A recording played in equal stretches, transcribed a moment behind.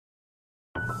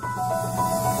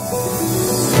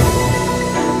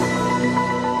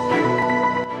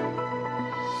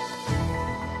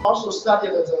also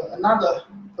studied another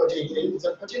protein.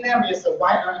 The protein name is the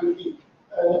YLMD.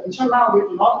 Until now, we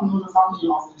do not know the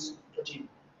function of this protein.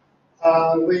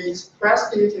 We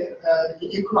expressed it in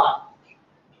E. coli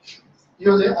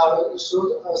using a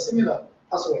similar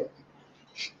pathway.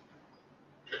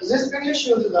 This picture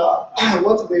shows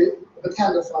what we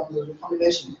obtained from the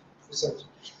recombination research.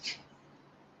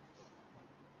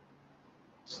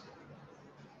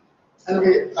 And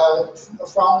we,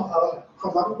 from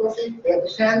chromatography, we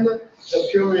obtained the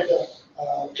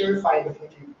purified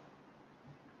protein.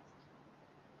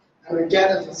 And we get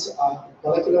this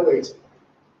molecular weight.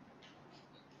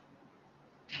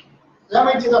 Then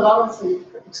we did a lot of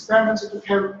experiments to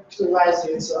characterize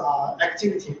its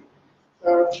activity.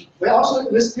 We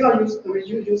still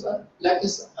use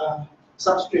lattice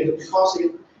substrate because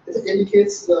it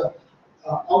indicates the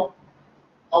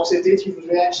oxidative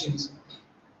reactions.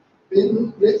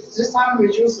 This time we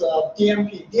use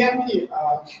DMP. DMP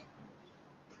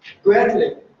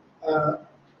gradually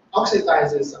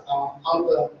oxidizes on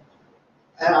the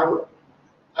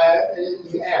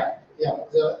in air. Yeah,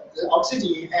 the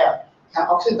oxygen in air can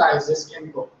oxidize this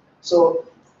chemical. So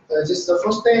this is the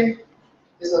first day,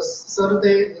 this is the third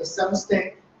day, the seventh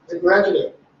day. They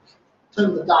gradually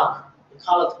turn dark. The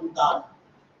color turns dark.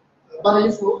 But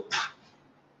if we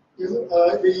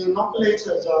inoculate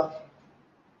the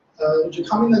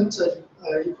recombinant E.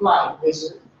 coli with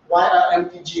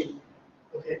YLMD,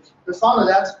 okay, we found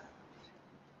that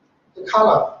the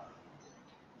color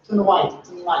turned white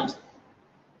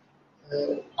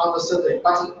on the third day,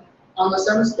 but on the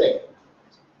seventh day,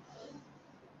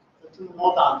 it turned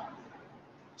more dark.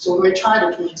 So we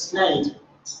tried to explain it.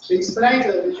 To explain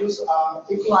it, we use E.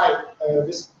 coli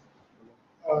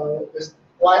with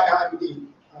YLMD.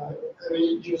 We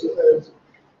use the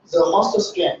host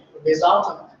strain without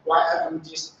YLMD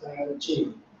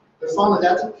gene. We found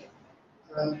that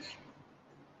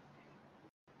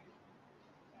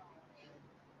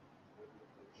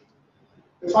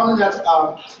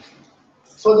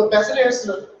for the bacillus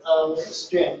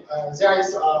strain, there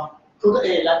is code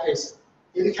A lattice.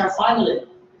 It can finally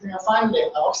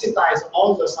oxidize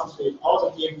all the substrate, all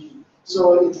the DMP.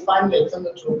 So it finally turned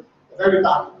to very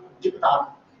dark, deep dark.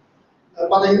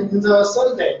 But in the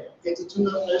third day, it turned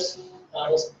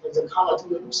the color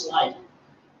turned light.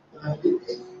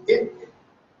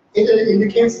 It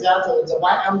indicates that the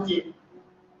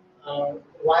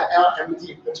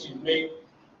YLMD protein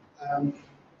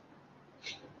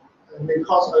may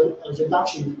cause a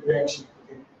reduction reaction,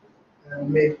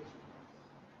 may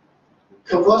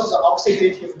convert the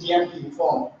oxidative DMP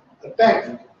form back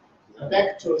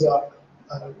to the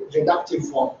reductive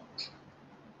form.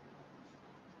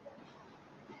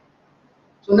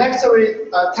 So next we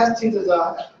tested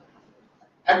the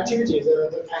activity,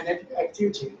 the kinetic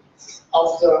activity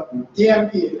of the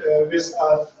DMP with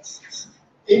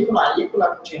E. coli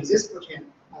protein. This protein,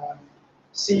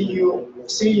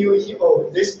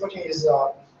 CUEO. This protein is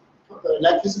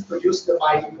lattice produced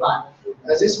by E. coli.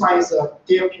 This one is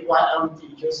DMP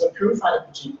YLMD, just a purified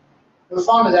protein. We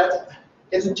found that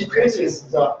it decreases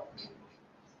the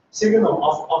signal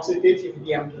of oxidative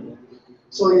DMP.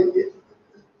 So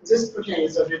this protein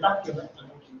is a reductive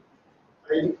protein.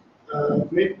 It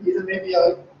may be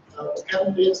a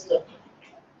catalyst for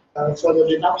the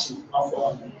reduction of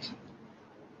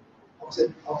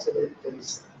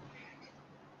oxidase.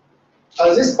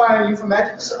 This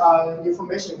bioinformatics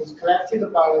information was collected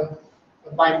by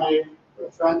my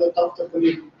friend Dr.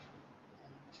 Philippe.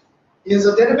 In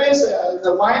the database,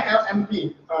 the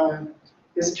YLMD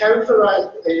is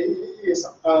characterized, is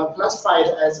classified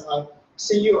as a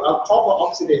CU, a copper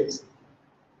oxidase,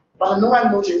 but no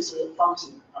one knows its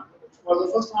function. For the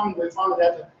first time, we found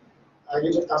that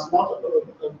it does not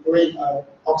bring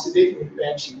oxidative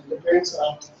reaction. It brings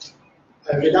a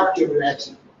reductive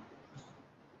reaction.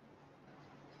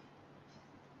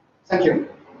 Thank you.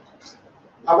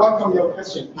 I welcome your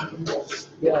question.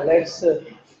 Yeah, let's.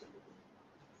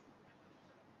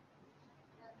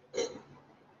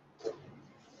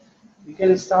 We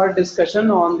can start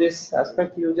discussion on this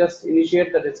aspect. You just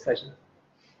initiate the discussion,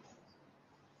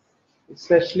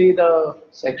 especially the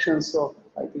sections of,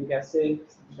 I think, assay,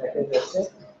 that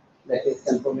is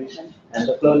confirmation, and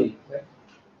the cloning. Right?